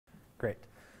Great.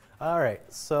 All right,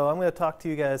 so I'm going to talk to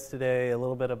you guys today a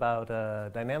little bit about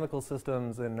dynamical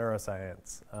systems in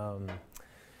neuroscience.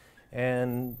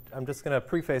 And I'm just going to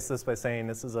preface this by saying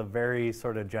this is a very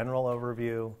sort of general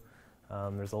overview.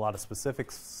 There's a lot of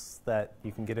specifics that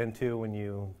you can get into when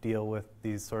you deal with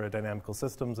these sort of dynamical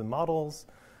systems and models.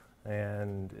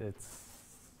 And it's,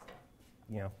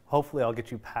 hopefully I'll get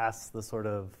you past the sort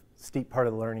of steep part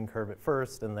of the learning curve at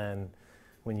first, and then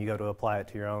when you go to apply it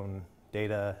to your own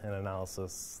data and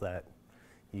analysis, that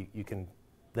you can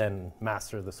then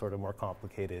master the sort of more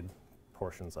complicated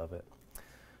portions of it.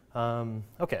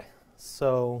 Okay,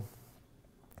 so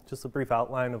just a brief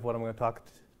outline of what I'm going to talk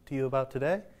to you about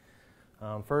today.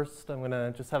 First, I'm going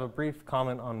to just have a brief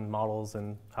comment on models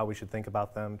and how we should think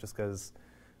about them, just because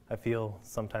I feel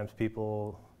sometimes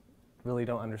people really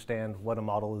don't understand what a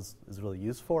model is really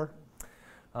used for.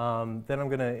 Then I'm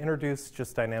going to introduce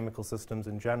just dynamical systems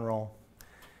in general,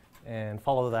 and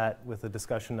follow that with a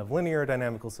discussion of linear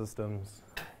dynamical systems.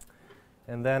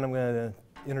 And then I'm going to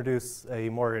introduce a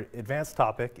more advanced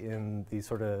topic in the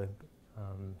sort of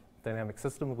dynamic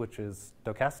system, which is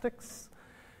stochastics,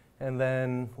 and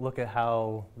then look at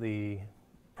how the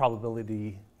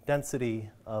probability density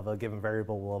of a given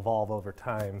variable will evolve over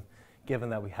time, given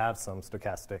that we have some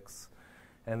stochastics.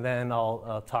 And then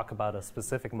I'll talk about a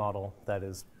specific model that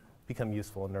has become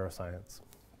useful in neuroscience.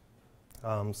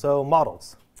 So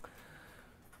models.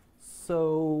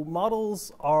 So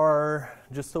models are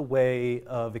just a way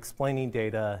of explaining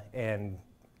data and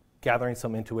gathering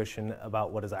some intuition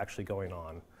about what is actually going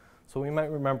on. So we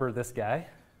might remember this guy.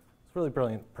 He's a really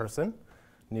brilliant person,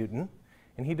 Newton.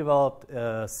 And he developed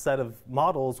a set of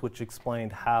models which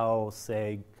explained how,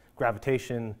 say,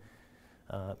 gravitation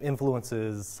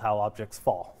influences how objects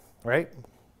fall, right?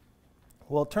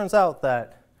 Well, it turns out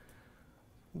that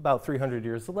about 300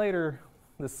 years later,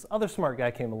 this other smart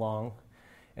guy came along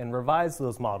and revised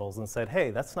those models and said, hey,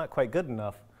 that's not quite good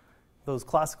enough. Those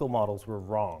classical models were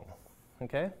wrong,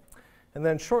 okay? And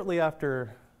then shortly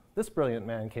after this brilliant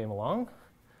man came along,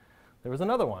 there was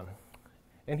another one.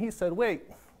 And he said, wait,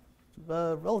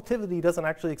 relativity doesn't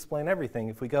actually explain everything.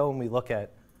 If we go and we look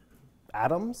at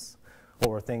atoms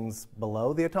or things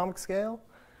below the atomic scale,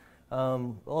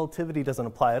 relativity doesn't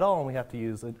apply at all, and we have to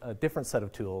use a different set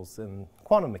of tools in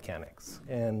quantum mechanics.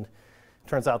 And it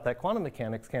turns out that quantum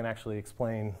mechanics can't actually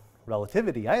explain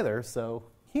relativity either, so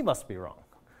he must be wrong.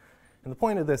 And the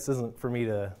point of this isn't for me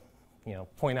to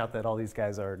point out that all these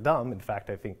guys are dumb. In fact,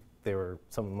 I think they were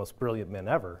some of the most brilliant men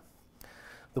ever.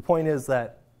 The point is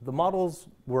that the models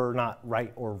were not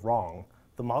right or wrong.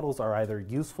 The models are either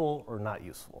useful or not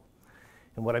useful.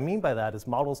 And what I mean by that is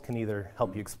models can either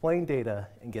help you explain data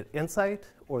and get insight,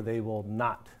 or they will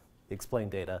not explain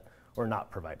data or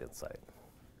not provide insight.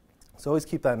 So always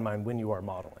keep that in mind when you are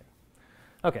modeling.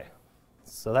 Okay,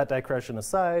 so that digression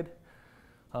aside,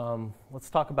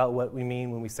 let's talk about what we mean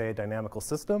when we say a dynamical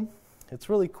system. It's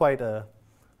really quite a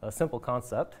simple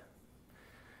concept.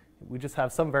 We just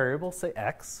have some variable, say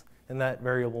x, and that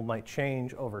variable might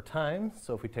change over time.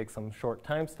 So if we take some short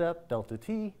time step, delta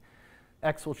t,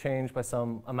 x will change by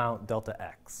some amount, delta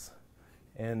x.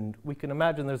 And we can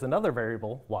imagine there's another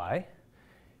variable, y,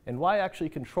 and y actually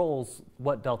controls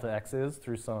what delta x is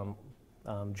through some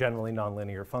generally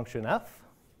nonlinear function f.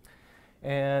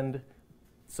 And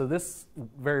so this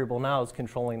variable now is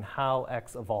controlling how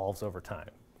x evolves over time.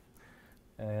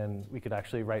 And we could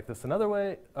actually write this another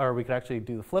way, or we could actually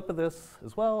do the flip of this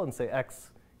as well and say x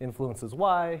influences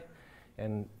y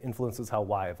and influences how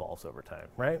y evolves over time,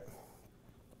 right?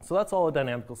 So that's all a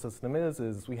dynamical system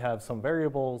is we have some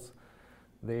variables.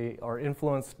 They are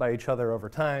influenced by each other over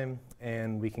time,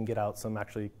 and we can get out some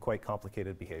actually quite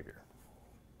complicated behavior.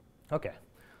 Okay,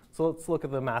 so let's look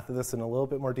at the math of this in a little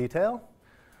bit more detail.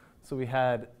 So we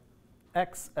had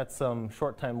x at some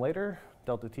short time later,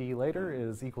 delta t later,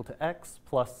 is equal to x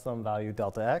plus some value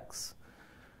delta x.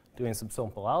 Doing some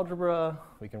simple algebra,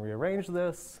 we can rearrange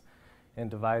this and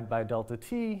divide by delta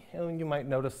t, and you might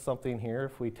notice something here.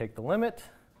 If we take the limit,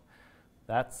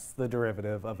 that's the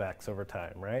derivative of x over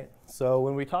time, right? So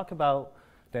when we talk about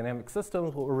dynamic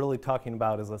systems, what we're really talking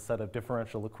about is a set of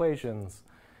differential equations.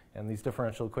 And these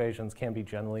differential equations can be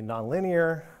generally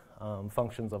nonlinear,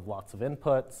 functions of lots of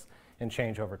inputs, and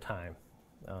change over time.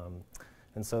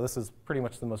 And so this is pretty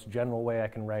much the most general way I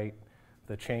can write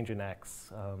the change in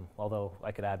x, although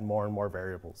I could add more and more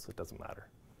variables. It doesn't matter.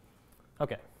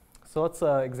 OK, so let's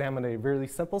examine a really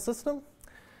simple system.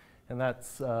 And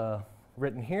that's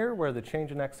written here, where the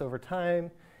change in x over time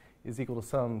is equal to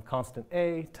some constant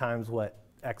a times what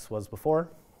x was before.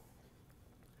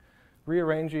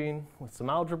 Rearranging with some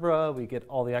algebra, we get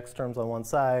all the x terms on one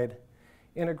side,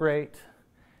 integrate,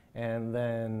 and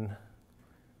then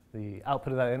the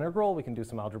output of that integral, we can do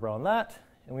some algebra on that,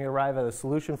 and we arrive at a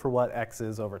solution for what x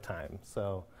is over time.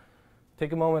 So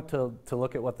take a moment to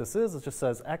look at what this is. It just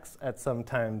says x at some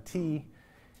time t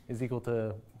is equal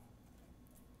to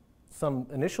some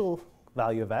initial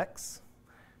value of x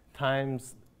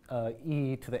times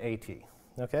e to the at.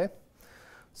 Okay?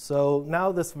 So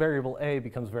now this variable a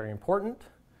becomes very important.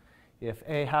 If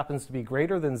a happens to be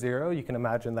greater than 0, you can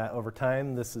imagine that over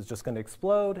time this is just going to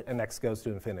explode and x goes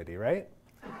to infinity, right?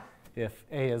 If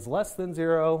a is less than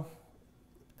 0,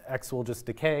 x will just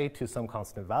decay to some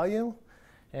constant value.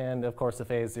 And of course, if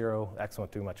a is 0, x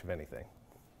won't do much of anything.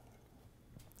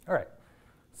 All right,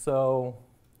 so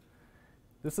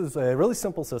this is a really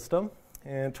simple system.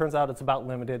 And it turns out it's about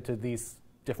limited to these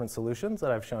different solutions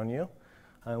that I've shown you.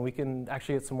 We can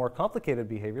actually get some more complicated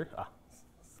behavior.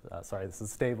 Sorry, this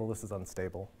is stable, this is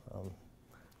unstable.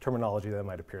 Terminology that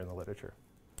might appear in the literature.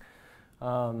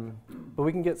 But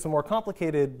we can get some more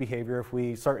complicated behavior if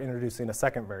we start introducing a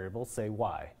second variable, say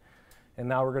y. And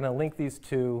now we're going to link these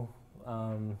two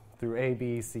through a,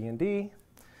 b, c, and d.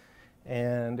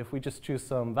 And if we just choose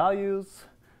some values,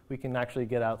 we can actually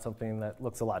get out something that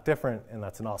looks a lot different, and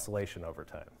that's an oscillation over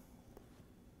time.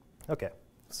 OK,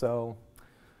 so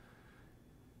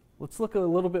let's look at a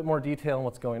little bit more detail on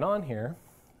what's going on here.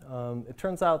 It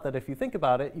turns out that if you think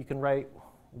about it, you can write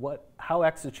how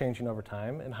x is changing over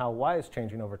time and how y is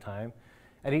changing over time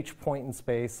at each point in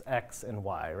space x and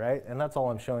y, right? And that's all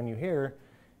I'm showing you here.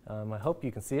 I hope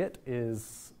you can see it,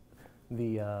 is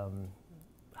these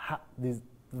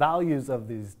values of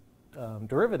these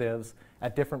derivatives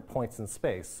at different points in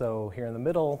space. So here in the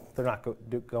middle, they're not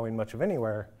going much of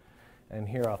anywhere. And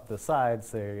here off the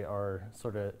sides, they are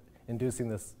sort of inducing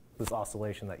this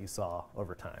oscillation that you saw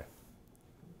over time.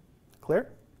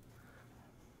 Clear?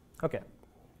 OK.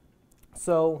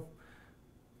 So,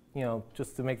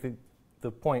 just to make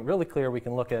the point really clear, we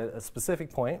can look at a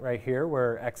specific point right here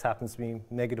where x happens to be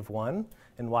 -1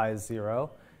 and y is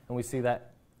 0. And we see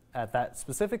that at that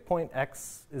specific point,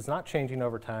 x is not changing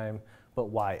over time, but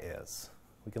y is.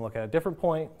 We can look at a different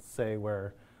point, say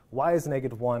where y is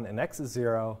 -1 and x is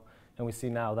 0. And we see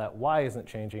now that y isn't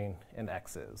changing and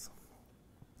x is.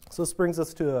 So this brings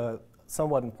us to a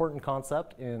somewhat important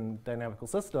concept in dynamical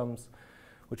systems,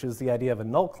 which is the idea of a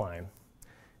nullcline.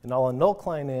 And all a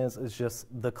nullcline is just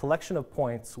the collection of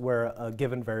points where a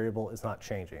given variable is not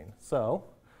changing. So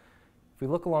if we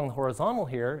look along the horizontal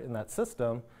here in that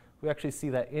system, we actually see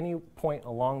that any point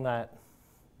along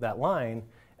that line,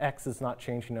 x is not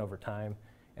changing over time,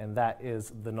 and that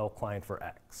is the nullcline for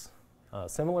x.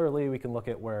 Similarly, we can look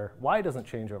at where y doesn't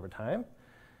change over time.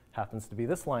 Happens to be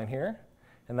this line here,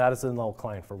 and that is the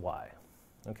nullcline for y.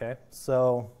 Okay,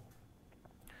 so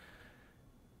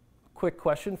quick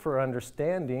question for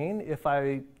understanding. If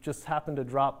I just happen to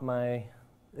drop my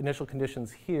initial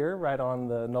conditions here, right on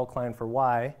the nullcline for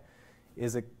y,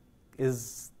 is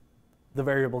the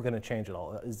variable going to change at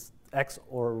all? Is x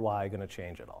or y going to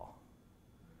change at all?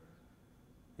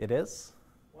 It is?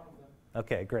 One of them.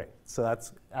 OK, great. So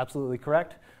that's absolutely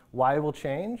correct. Y will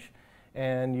change,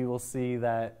 and you will see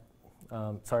that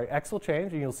x will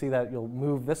change, and you'll see that you'll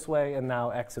move this way, and now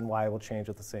x and y will change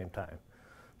at the same time.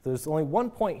 There's only one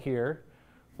point here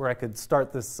where I could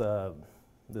start this,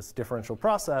 this differential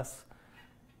process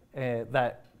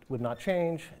that would not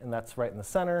change, and that's right in the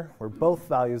center, where both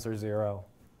values are 0,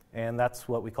 and that's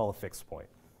what we call a fixed point.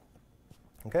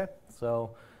 Okay?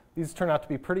 So these turn out to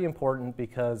be pretty important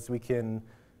because we can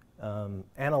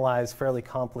analyze fairly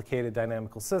complicated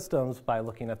dynamical systems by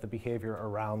looking at the behavior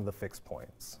around the fixed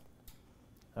points.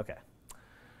 OK.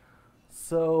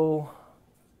 So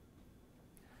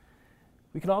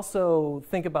we can also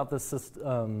think about this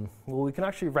system. Well, we can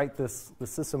actually write the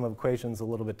system of equations a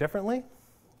little bit differently.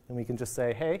 And we can just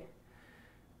say, hey,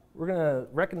 we're going to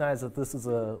recognize that this is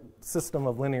a system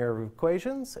of linear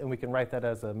equations. And we can write that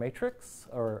as a matrix,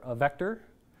 or a vector,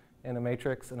 and a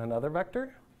matrix and another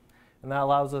vector. And that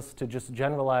allows us to just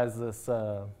generalize this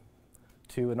to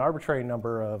an arbitrary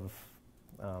number of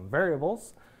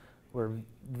variables, where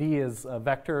v is a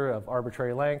vector of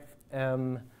arbitrary length,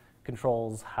 m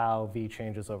controls how v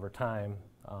changes over time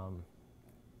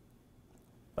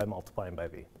by multiplying by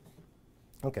v.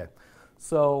 OK,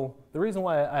 so the reason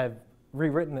why I've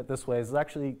rewritten it this way is it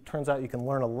actually turns out you can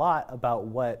learn a lot about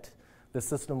what the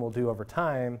system will do over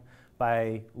time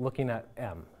by looking at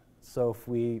m. So if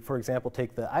we, for example,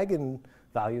 take the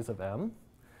eigenvalues of m,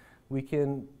 we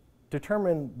can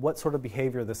determine what sort of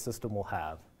behavior this system will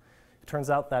have. It turns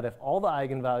out that if all the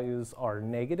eigenvalues are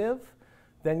negative,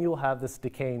 then you'll have this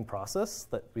decaying process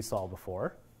that we saw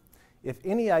before. If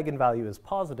any eigenvalue is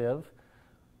positive,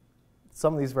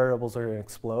 some of these variables are going to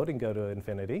explode and go to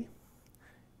infinity.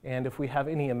 And if we have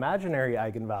any imaginary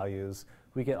eigenvalues,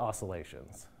 we get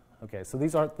oscillations. Okay, so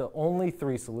these aren't the only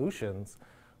three solutions,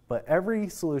 but every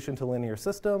solution to linear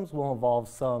systems will involve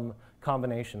some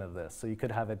combination of this. So you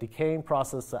could have a decaying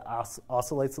process that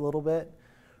oscillates a little bit,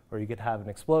 or you could have an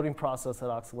exploding process that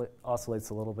oscillates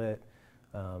a little bit,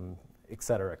 et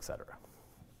cetera, et cetera.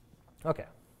 Okay,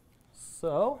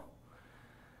 so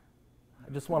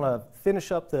I just want to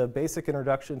finish up the basic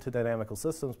introduction to dynamical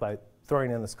systems by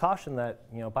throwing in this caution that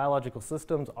biological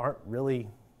systems aren't really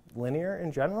linear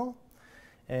in general,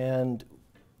 and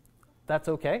that's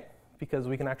okay because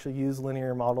we can actually use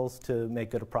linear models to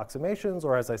make good approximations,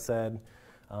 or as I said,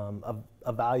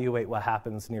 evaluate what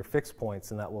happens near fixed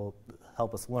points, and that will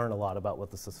help us learn a lot about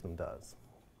what the system does.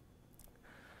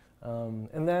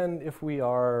 And then if we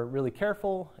are really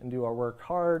careful and do our work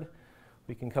hard,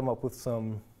 we can come up with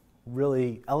some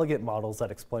really elegant models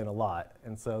that explain a lot.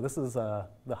 And so this is the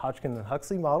Hodgkin and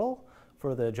Huxley model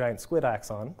for the giant squid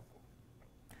axon.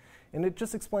 And it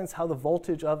just explains how the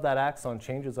voltage of that axon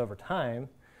changes over time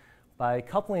by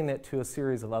coupling it to a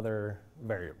series of other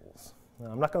variables.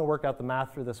 Now, I'm not going to work out the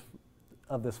math for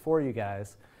this for you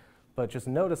guys, but just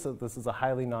notice that this is a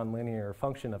highly nonlinear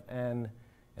function of n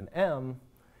and m,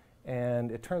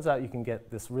 and it turns out you can get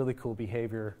this really cool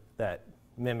behavior that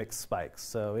mimics spikes.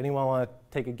 So anyone want to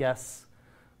take a guess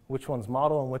which one's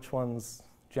model and which one's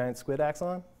giant squid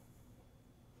axon?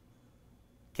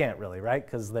 Can't really, right?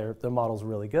 Because their model's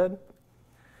really good.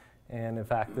 And in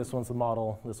fact, this one's the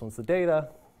model, this one's the data.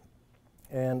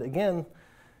 And again,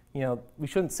 we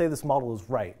shouldn't say this model is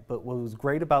right, but what was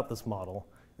great about this model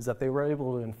is that they were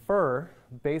able to infer,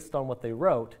 based on what they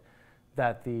wrote,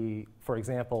 that for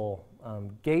example,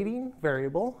 gating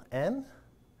variable, n,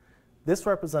 this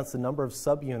represents the number of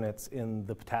subunits in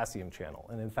the potassium channel.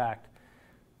 And in fact,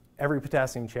 every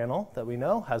potassium channel that we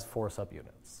know has 4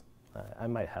 subunits. I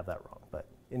might have that wrong, but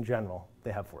in general,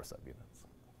 they have 4 subunits.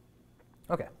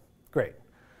 Okay, great.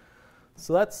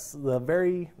 So that's the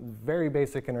very, very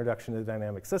basic introduction to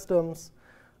dynamic systems.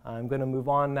 I'm going to move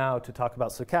on now to talk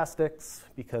about stochastics,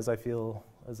 because I feel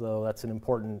as though that's an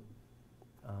important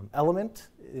element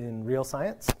in real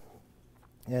science.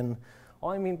 And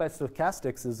all I mean by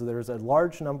stochastics is there's a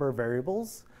large number of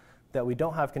variables that we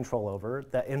don't have control over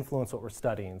that influence what we're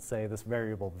studying, say this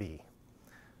variable v.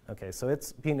 Okay, so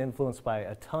it's being influenced by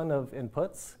a ton of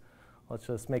inputs. Let's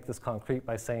just make this concrete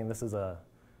by saying this is a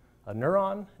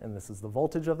neuron, and this is the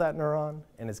voltage of that neuron,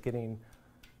 and it's getting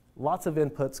lots of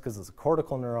inputs because it's a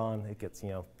cortical neuron. It gets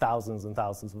thousands and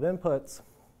thousands of inputs.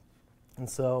 And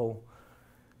so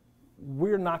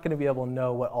we're not going to be able to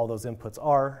know what all those inputs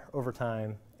are over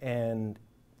time, and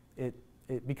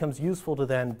it becomes useful to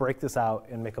then break this out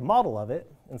and make a model of it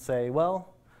and say,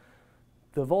 well,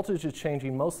 the voltage is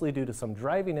changing mostly due to some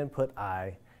driving input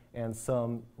I and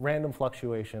some random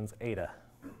fluctuations eta.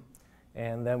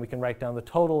 And then we can write down the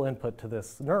total input to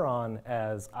this neuron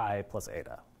as I plus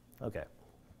eta. Okay.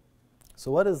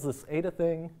 So what is this eta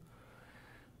thing?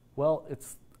 Well,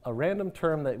 it's a random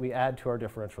term that we add to our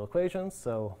differential equations.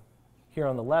 So here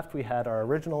on the left, we had our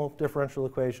original differential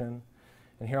equation.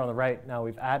 And here on the right, now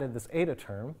we've added this eta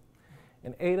term.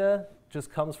 And eta just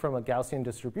comes from a Gaussian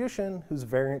distribution whose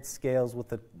variance scales with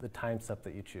the time step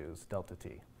that you choose, delta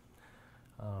t.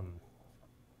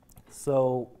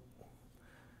 So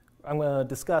I'm going to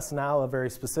discuss now a very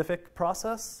specific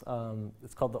process.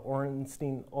 It's called the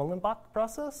Ornstein-Uhlenbach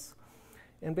process.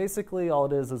 And basically, all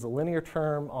it is a linear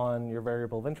term on your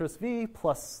variable of interest v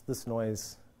plus this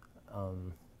noise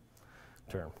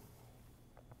term.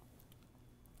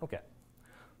 OK.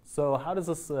 So how does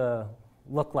this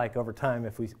look like over time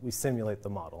if we simulate the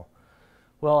model?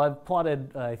 Well, I've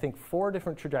plotted, I think, 4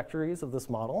 different trajectories of this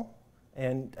model.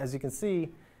 And as you can see,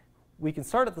 we can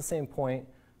start at the same point,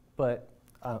 but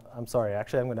I'm sorry,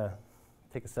 actually, I'm going to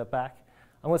take a step back.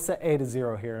 I'm going to set a to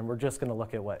 0 here, and we're just going to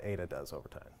look at what eta does over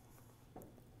time.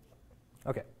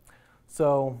 OK,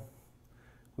 so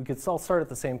we could all start at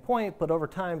the same point, but over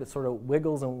time, it sort of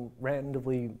wiggles and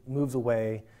randomly moves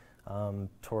away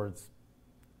towards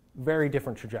very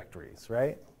different trajectories,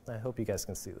 right? I hope you guys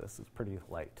can see this. It's pretty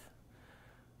light.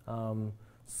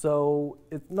 So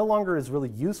it no longer is really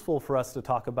useful for us to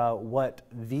talk about what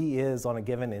v is on a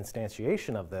given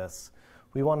instantiation of this.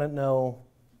 We want to know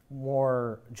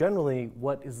more generally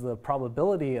what is the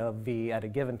probability of v at a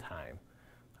given time.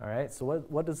 All right, so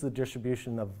what does the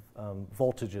distribution of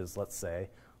voltages, let's say,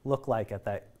 look like at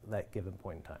that given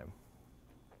point in time?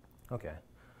 OK,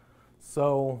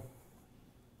 so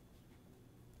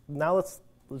now let's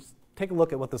take a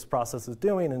look at what this process is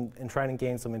doing and try and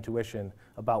gain some intuition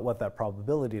about what that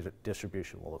probability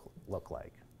distribution will look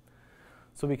like.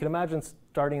 So we can imagine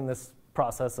starting this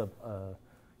process of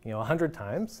 100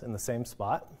 times in the same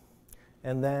spot.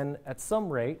 And then at some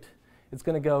rate, it's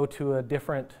going to go to a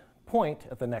different point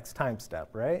at the next time step,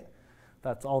 right?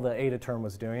 That's all the eta term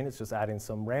was doing. It's just adding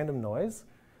some random noise.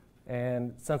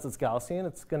 And since it's Gaussian,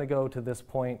 it's going to go to this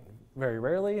point very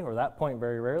rarely, or that point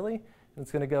very rarely. And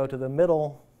it's going to go to the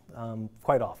middle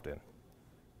quite often.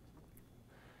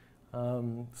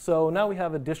 So now we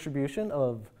have a distribution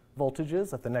of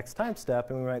voltages at the next time step,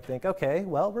 and we might think, okay,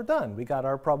 well, we're done. We got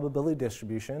our probability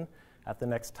distribution at the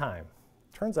next time.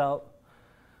 Turns out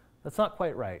that's not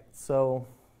quite right. So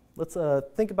let's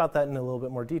think about that in a little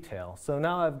bit more detail. So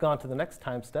now I've gone to the next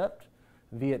time step,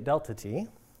 v at delta t,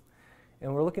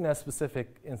 and we're looking at a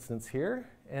specific instance here,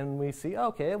 and we see,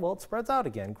 okay, well, it spreads out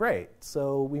again. Great.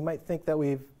 So we might think that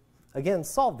we've, again,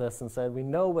 solved this and said we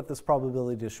know what this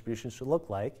probability distribution should look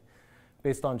like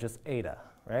based on just eta,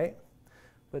 right?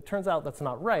 But it turns out that's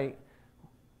not right,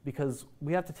 because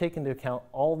we have to take into account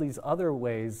all these other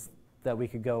ways that we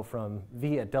could go from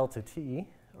v at delta t,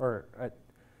 or at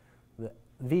the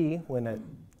v when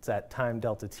it's at time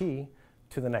delta t,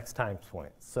 to the next time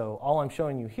point. So all I'm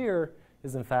showing you here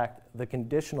is, in fact, the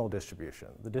conditional distribution,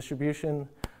 the distribution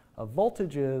of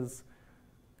voltages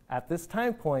at this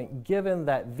time point, given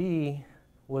that v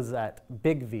was at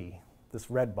big V, this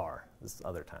red bar, this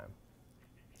other time.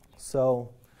 So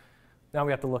now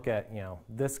we have to look at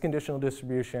this conditional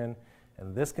distribution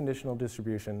and this conditional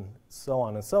distribution, so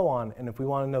on and so on. And if we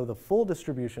want to know the full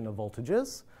distribution of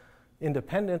voltages,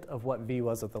 independent of what v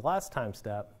was at the last time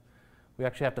step, we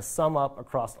actually have to sum up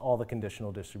across all the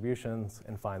conditional distributions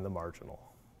and find the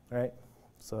marginal, right?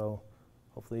 So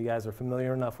hopefully you guys are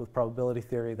familiar enough with probability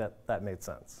theory that that made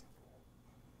sense.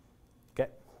 Okay,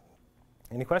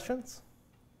 any questions?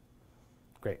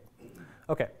 Great.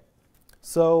 Okay,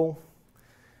 so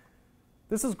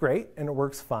this is great and it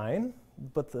works fine,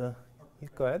 but the,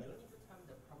 go ahead. You need to determine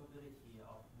the probability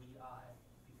of VI,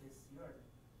 because you're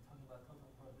talking about total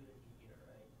probability here,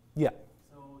 right? Yeah.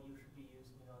 So you should be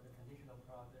using the conditional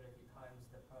probability times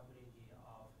the probability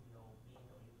of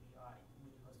V VI,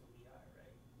 V equals to VI,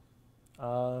 right?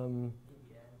 In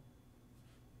the end.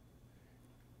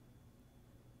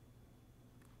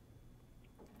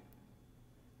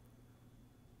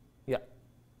 Yeah.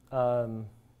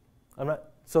 I'm not.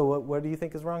 So what do you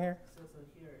think is wrong here? So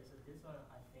here, so this one,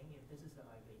 I think if this is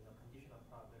like a conditional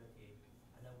probability,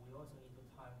 and then we also need to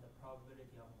time the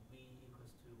probability of V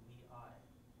equals to VI,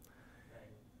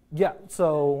 right? Yeah.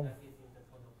 So That gives you the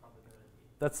total probability.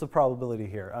 that's the probability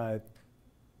here.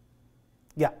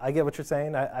 Yeah, I get what you're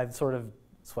saying. I've sort of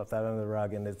swept that under the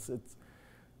rug, and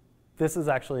this is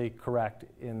actually correct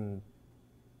in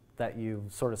that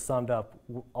you've sort of summed up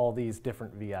all these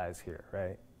different VIs here,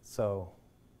 right? So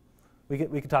we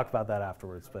could talk about that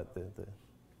afterwards, but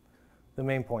the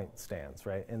main point stands,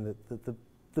 right? And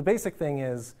the basic thing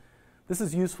is, this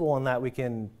is useful in that we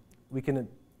can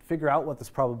figure out what this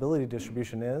probability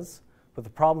distribution is, but the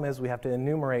problem is we have to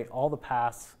enumerate all the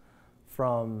paths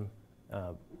from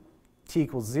t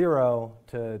equals 0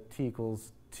 to t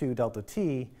equals 2 delta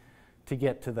t to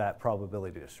get to that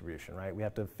probability distribution, right? We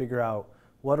have to figure out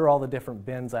what are all the different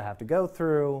bins I have to go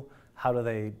through, how do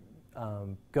they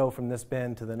go from this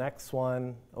bin to the next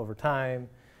one over time,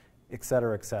 et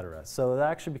cetera, et cetera. So that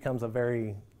actually becomes a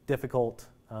very difficult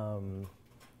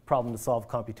problem to solve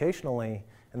computationally,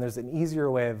 and there's an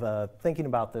easier way of thinking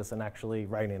about this and actually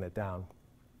writing it down.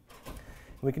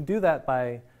 We can do that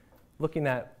by looking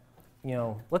at,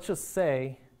 let's just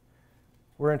say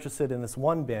we're interested in this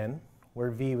one bin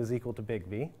where v was equal to big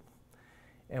V,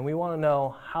 and we want to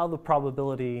know how the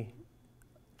probability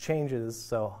changes,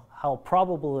 so how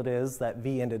probable it is that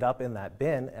v ended up in that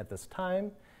bin at this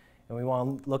time, and we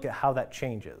want to look at how that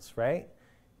changes, right?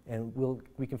 And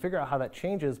we can figure out how that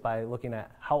changes by looking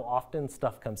at how often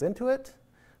stuff comes into it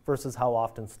versus how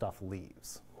often stuff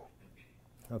leaves.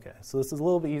 Okay, so this is a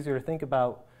little bit easier to think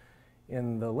about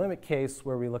in the limit case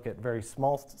where we look at very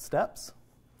small steps.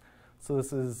 So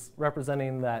this is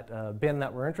representing that bin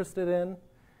that we're interested in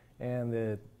and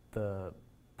the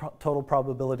total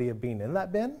probability of being in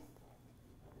that bin.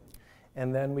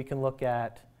 And then we can look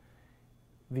at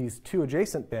these two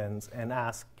adjacent bins and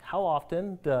ask how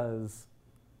often does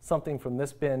something from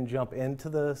this bin jump into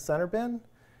the center bin,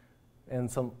 and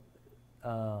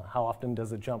how often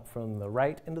does it jump from the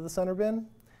right into the center bin.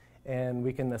 And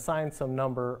we can assign some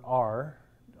number r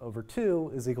over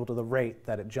 2 is equal to the rate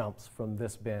that it jumps from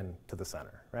this bin to the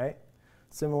center, right?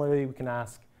 Similarly, we can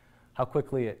ask how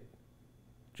quickly it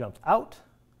jumps out.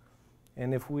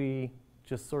 And if we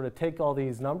just sort of take all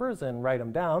these numbers and write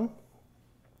them down,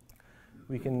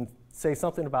 we can say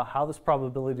something about how this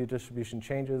probability distribution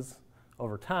changes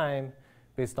over time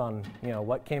based on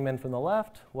what came in from the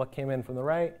left, what came in from the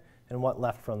right, and what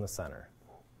left from the center.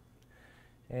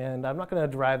 And I'm not going to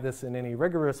derive this in any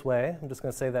rigorous way. I'm just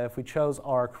going to say that if we chose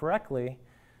R correctly,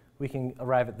 we can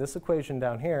arrive at this equation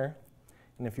down here.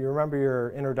 And if you remember your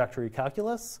introductory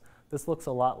calculus, this looks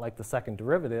a lot like the second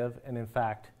derivative. And in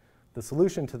fact, the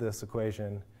solution to this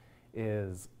equation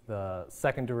is the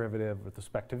second derivative with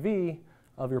respect to v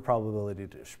of your probability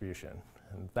distribution.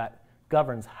 And that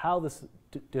governs how this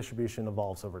distribution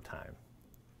evolves over time.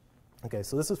 OK,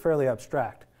 so this is fairly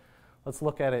abstract. Let's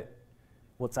look at it,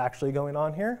 what's actually going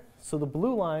on here. So the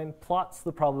blue line plots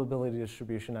the probability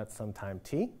distribution at some time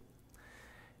t.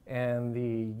 And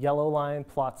the yellow line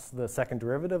plots the second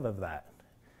derivative of that.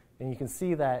 And you can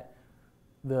see that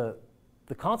the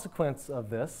consequence of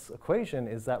this equation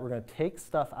is that we're going to take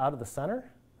stuff out of the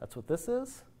center. That's what this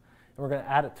is. And we're going to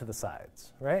add it to the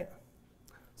sides, right?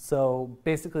 So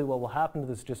basically what will happen to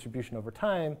this distribution over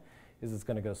time is it's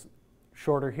going to go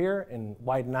shorter here and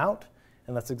widen out.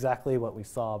 And that's exactly what we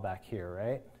saw back here,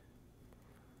 right?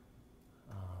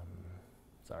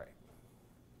 Sorry.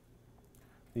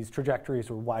 These trajectories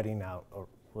were widening out, or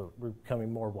were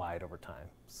becoming more wide over time.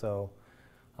 So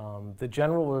the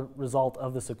general result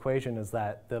of this equation is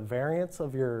that the variance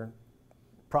of your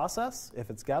process,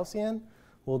 if it's Gaussian,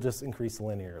 will just increase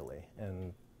linearly.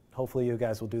 And hopefully you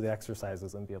guys will do the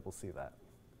exercises and be able to see that.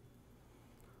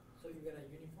 So you get a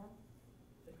uniform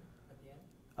at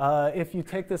the end? If you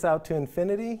take this out to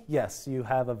infinity, yes, you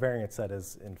have a variance that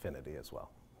is infinity as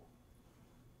well.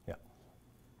 Yeah.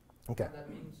 OK. And that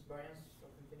means variance of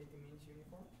infinity means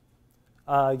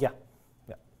uniform? Yeah.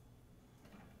 Yeah.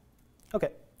 OK.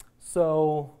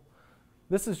 So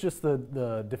this is just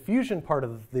the diffusion part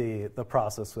of the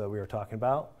process that we were talking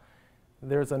about.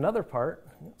 There's another part,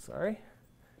 sorry,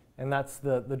 and that's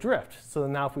the drift. So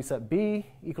now if we set b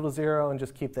equal to 0 and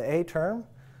just keep the a term,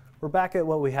 we're back at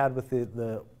what we had with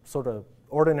the sort of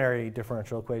ordinary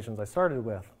differential equations I started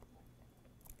with.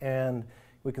 And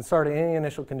we can start at any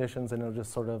initial conditions, and it'll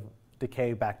just sort of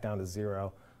decay back down to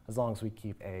 0 as long as we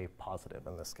keep a positive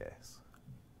in this case,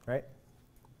 right?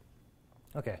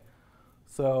 OK,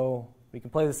 so we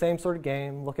can play the same sort of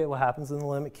game, look at what happens in the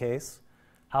limit case,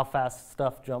 how fast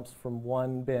stuff jumps from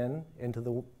one bin into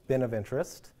the bin of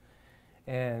interest,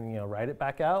 and write it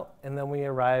back out. And then we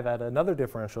arrive at another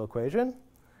differential equation.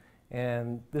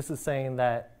 And this is saying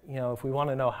that if we want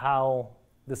to know how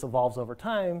this evolves over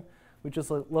time, we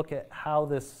just look at how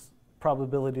this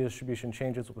probability distribution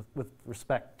changes with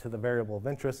respect to the variable of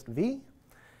interest, v,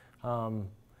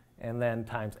 and then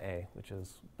times a, which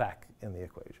is back in the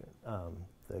equation,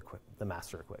 the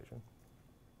master equation.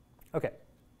 OK,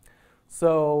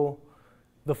 so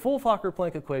the full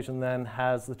Fokker-Planck equation then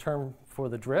has the term for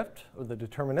the drift, or the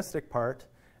deterministic part,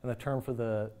 and the term for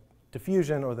the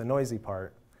diffusion, or the noisy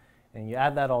part. And you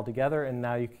add that all together, and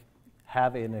now you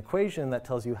have an equation that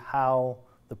tells you how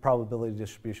the probability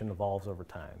distribution evolves over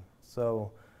time.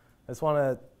 So I just want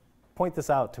to point this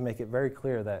out to make it very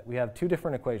clear that we have two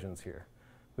different equations here.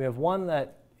 We have one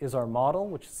that is our model,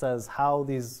 which says how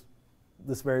this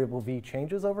variable v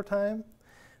changes over time.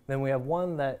 Then we have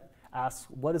one that asks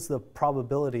what is the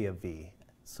probability of v.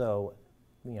 So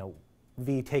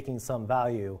v taking some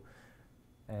value,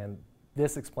 and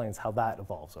this explains how that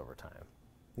evolves over time.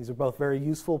 These are both very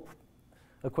useful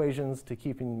equations to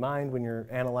keep in mind when you're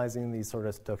analyzing these sort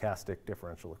of stochastic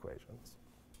differential equations.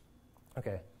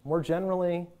 OK, more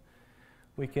generally,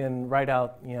 we can write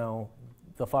out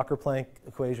the Fokker-Planck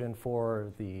equation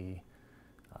for the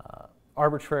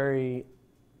arbitrary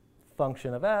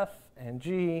function of f and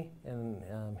g,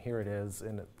 and here it is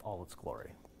in all its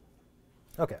glory.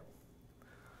 OK,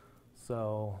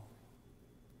 so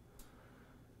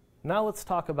now let's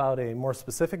talk about a more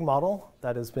specific model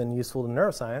that has been useful in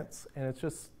neuroscience, and it's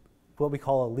just what we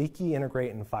call a leaky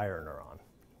integrate and fire neuron.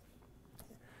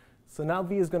 So now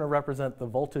v is going to represent the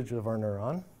voltage of our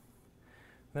neuron.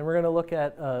 Then we're going to look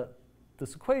at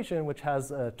this equation, which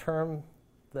has a term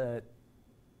that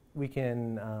we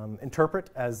can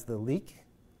interpret as the leak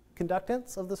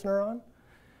conductance of this neuron,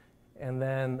 and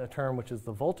then a term which is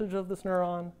the voltage of this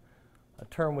neuron, a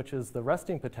term which is the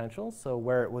resting potential, so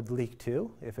where it would leak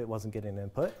to if it wasn't getting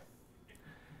input.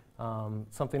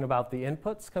 Something about the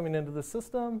inputs coming into the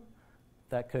system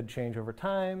that could change over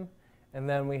time. And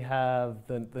then we have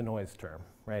the noise term,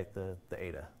 right, the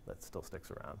eta that still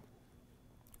sticks around.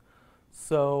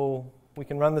 So we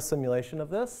can run the simulation of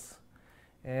this.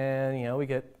 And we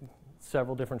get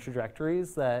several different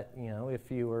trajectories that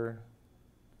if you were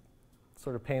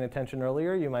sort of paying attention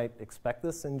earlier, you might expect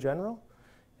this in general.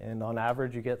 And on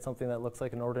average, you get something that looks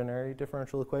like an ordinary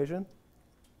differential equation.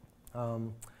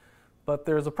 But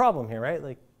there's a problem here, right?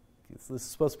 Like, this is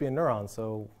supposed to be a neuron,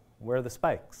 so where are the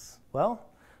spikes? Well,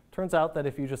 turns out that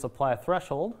if you just apply a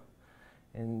threshold,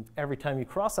 and every time you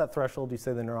cross that threshold, you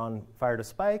say the neuron fired a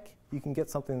spike, you can get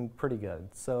something pretty good.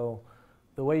 So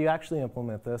the way you actually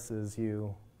implement this is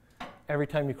every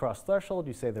time you cross threshold,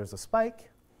 you say there's a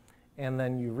spike, and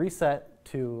then you reset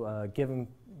to a given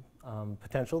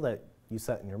potential that you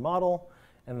set in your model,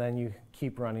 and then you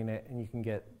keep running it, and you can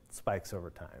get spikes over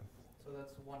time. So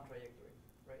that's one trajectory,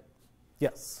 right?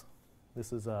 Yes.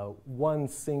 This is one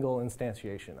single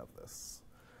instantiation of this.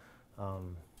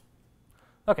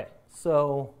 OK,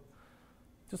 so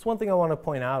just one thing I want to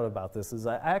point out about this is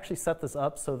I actually set this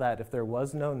up so that if there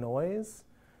was no noise,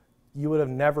 you would have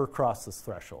never crossed this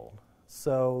threshold.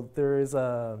 So there is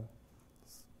a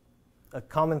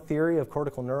common theory of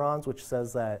cortical neurons which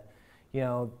says that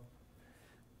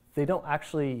they don't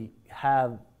actually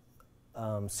have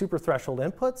superthreshold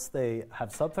inputs. They have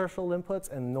subthreshold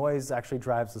inputs, and noise actually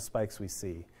drives the spikes we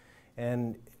see.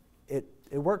 And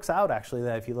it works out, actually,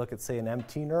 that if you look at, say, an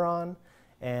MT neuron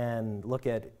and look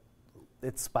at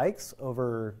its spikes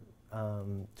over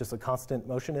just a constant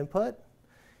motion input,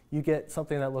 you get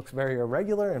something that looks very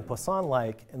irregular and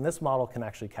Poisson-like, and this model can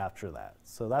actually capture that.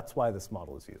 So that's why this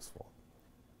model is useful.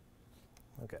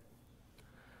 OK.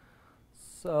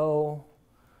 So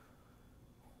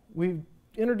we've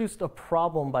introduced a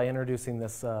problem by introducing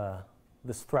this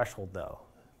threshold, though.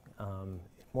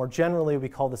 More generally, we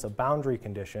call this a boundary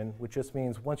condition, which just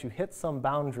means once you hit some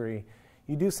boundary,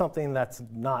 you do something that's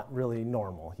not really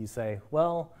normal. You say,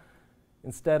 well,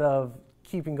 instead of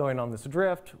keeping going on this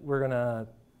drift, we're going to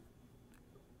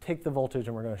take the voltage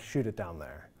and we're going to shoot it down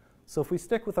there. So if we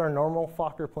stick with our normal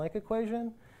Fokker-Planck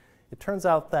equation, it turns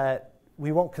out that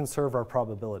we won't conserve our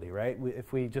probability, right?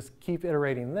 If we just keep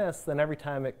iterating this, then every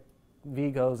time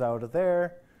V goes out of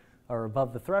there or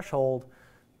above the threshold,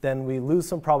 then we lose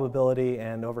some probability,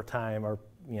 and over time,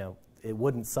 it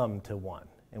wouldn't sum to 1.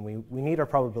 And we need our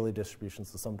probability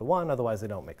distributions to sum to 1, otherwise they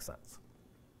don't make sense.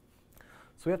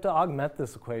 So we have to augment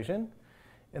this equation.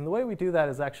 And the way we do that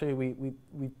is actually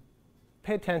we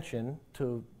pay attention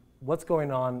to what's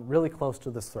going on really close to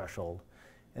this threshold.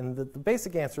 And the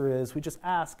basic answer is we just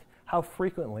ask how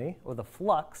frequently, or the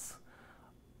flux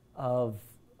of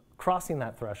crossing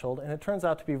that threshold, and it turns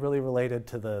out to be really related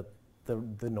to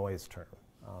the noise term.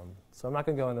 So I'm not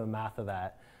going to go into the math of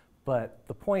that, but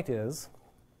the point is,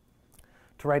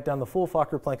 to write down the full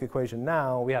Fokker-Planck equation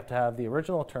now, we have to have the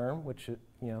original term, which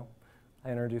I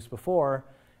introduced before,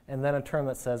 and then a term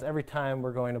that says every time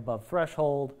we're going above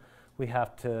threshold, we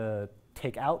have to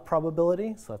take out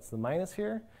probability, so that's the minus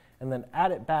here, and then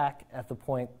add it back at the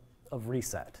point of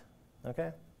reset.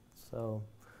 Okay, so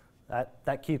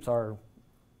that keeps our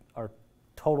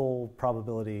total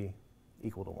probability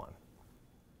equal to 1.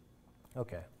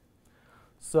 Okay,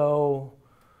 so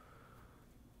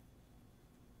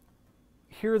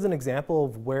here's an example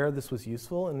of where this was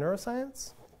useful in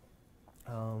neuroscience.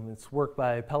 It's work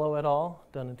by Pello et al.,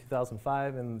 done in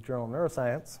 2005 in the journal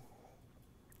Neuroscience.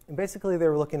 And basically, they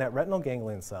were looking at retinal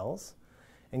ganglion cells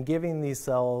and giving these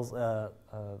cells a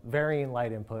varying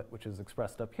light input, which is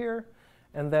expressed up here,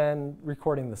 and then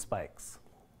recording the spikes.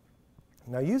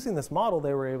 Now, using this model,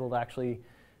 they were able to actually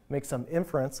make some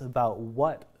inference about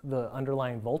what the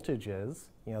underlying voltage is.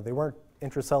 They weren't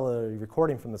intracellularly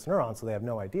recording from this neuron, so they have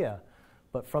no idea.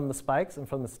 But from the spikes and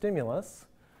from the stimulus,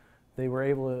 they were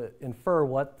able to infer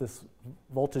what this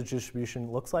voltage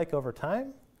distribution looks like over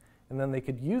time. And then they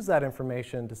could use that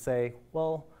information to say,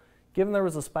 well, given there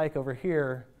was a spike over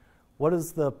here, what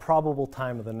is the probable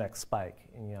time of the next spike?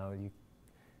 And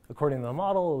according to the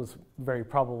model, it was very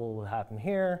probable to happen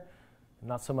here,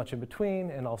 not so much in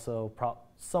between, and also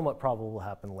somewhat probable to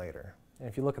happen later. And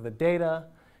if you look at the data,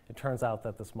 it turns out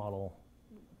that this model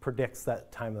predicts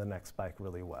that time of the next spike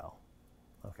really well.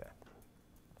 Okay.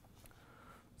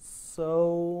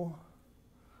 So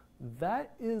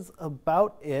that is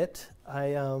about it. I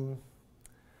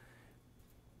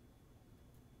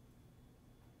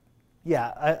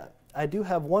do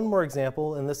have one more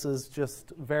example, and this is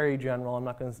just very general. I'm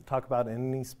not going to talk about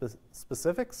any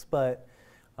specifics, but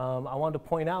I wanted to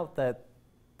point out that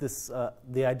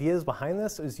the ideas behind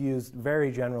this is used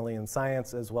very generally in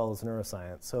science as well as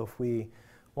neuroscience. So if we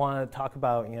want to talk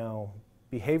about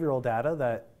behavioral data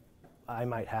that I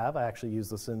might have, I actually use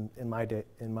this in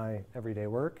my everyday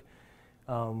work.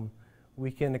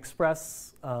 We can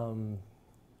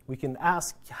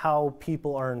ask how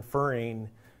people are inferring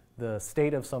the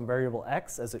state of some variable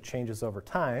x as it changes over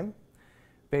time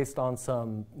based on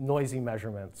some noisy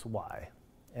measurements y.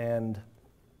 And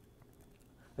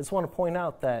I just want to point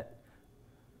out that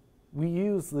we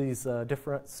use these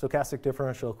different stochastic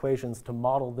differential equations to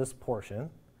model this portion.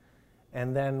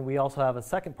 And then we also have a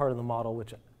second part of the model,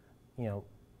 which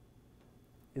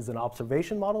is an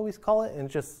observation model, we call it, and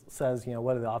it just says,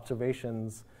 what are the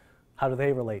observations, how do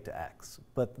they relate to X?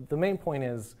 But the main point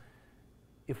is,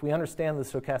 if we understand the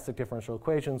stochastic differential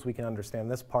equations, we can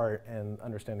understand this part, and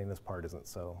understanding this part isn't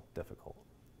so difficult.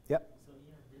 Yep? So in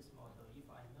this model, if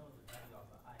I know the value of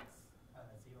X,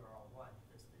 0 or 1,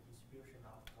 does the distribution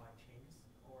of Y changes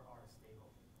or are stable?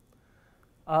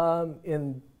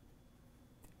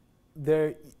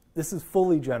 This is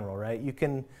fully general, right? You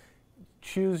can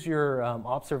choose your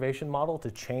observation model to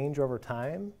change over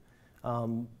time,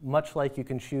 much like you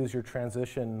can choose your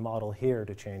transition model here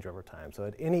to change over time. So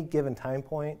at any given time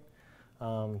point,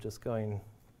 just going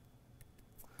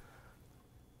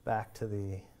back to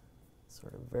the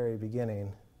sort of very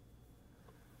beginning,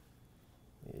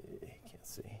 you can't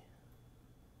see.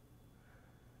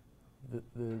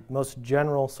 The most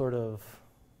general sort of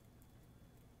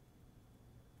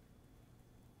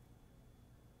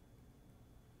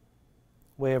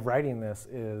way of writing this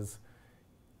is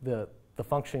the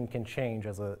function can change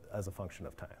as a function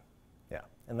of time. Yeah,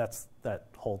 and that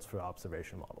holds for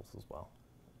observation models as well.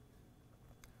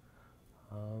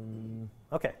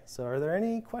 Okay, so are there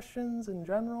any questions in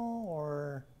general,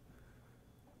 or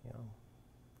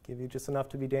give you just enough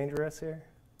to be dangerous here?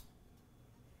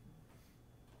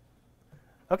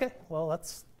 Okay, well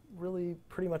that's really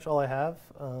pretty much all I have.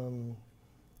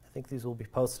 I think these will be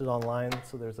posted online,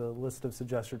 so there's a list of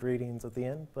suggested readings at the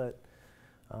end. But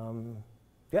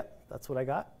yeah, that's what I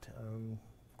got.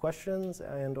 Questions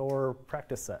and or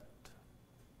practice set?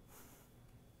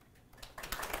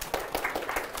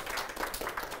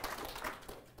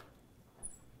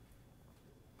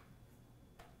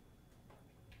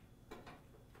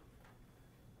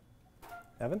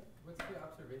 Evan? What's the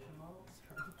observation model?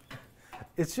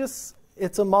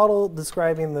 It's a model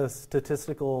describing the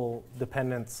statistical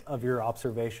dependence of your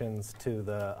observations to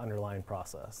the underlying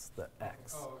process, the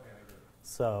X. Oh, okay, I get it.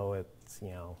 So it's,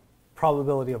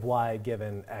 probability of Y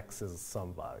given X is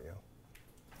some value.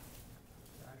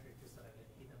 Actually, just like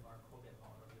a hidden Markov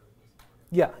model.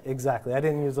 Yeah, exactly. I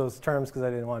didn't use those terms because I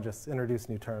didn't want to just introduce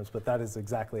new terms, but that is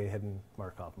exactly a hidden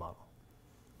Markov model.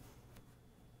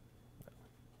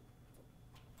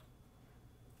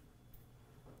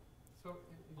 So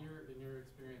in your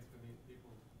experience, when the people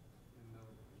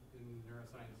in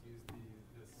neuroscience use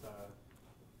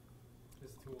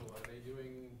this tool, are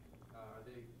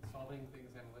they solving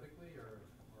things analytically or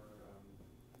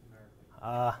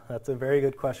numerically? That's a very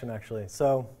good question, actually.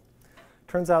 So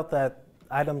turns out that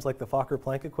items like the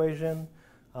Fokker-Planck equation,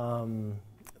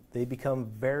 they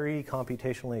become very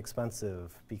computationally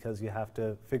expensive because you have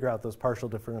to figure out those partial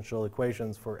differential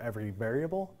equations for every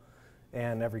variable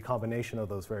and every combination of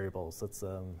those variables. That's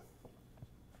so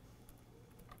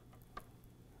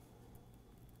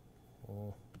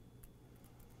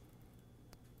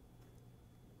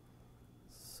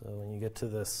when you get to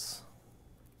this,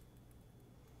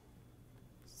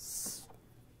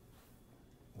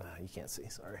 you can't see,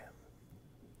 sorry.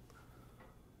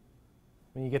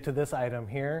 When you get to this item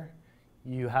here,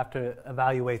 you have to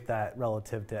evaluate that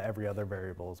relative to every other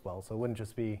variable as well. So it wouldn't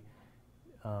just be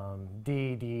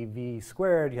d dv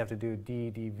squared. You have to do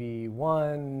d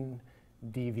dv1,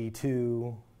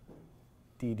 dv2,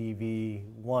 d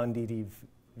dv1, d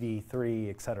dv3,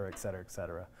 et cetera, et cetera, et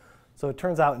cetera. So it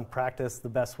turns out in practice, the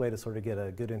best way to sort of get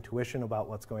a good intuition about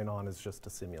what's going on is just to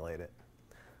simulate it.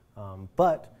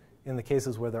 But in the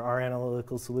cases where there are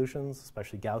analytical solutions,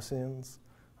 especially Gaussians,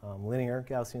 linear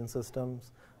Gaussian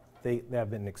systems, they have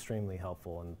been extremely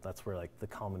helpful, and that's where like the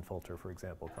common filter, for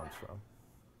example, comes from.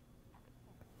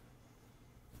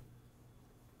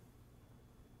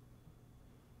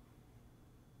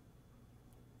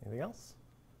 Anything else?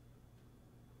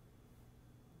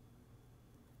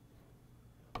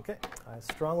 Okay, I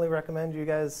strongly recommend you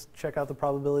guys check out the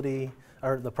probability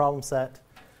or the problem set.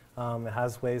 It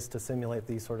has ways to simulate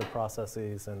these sort of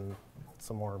processes and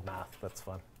some more math that's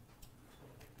fun.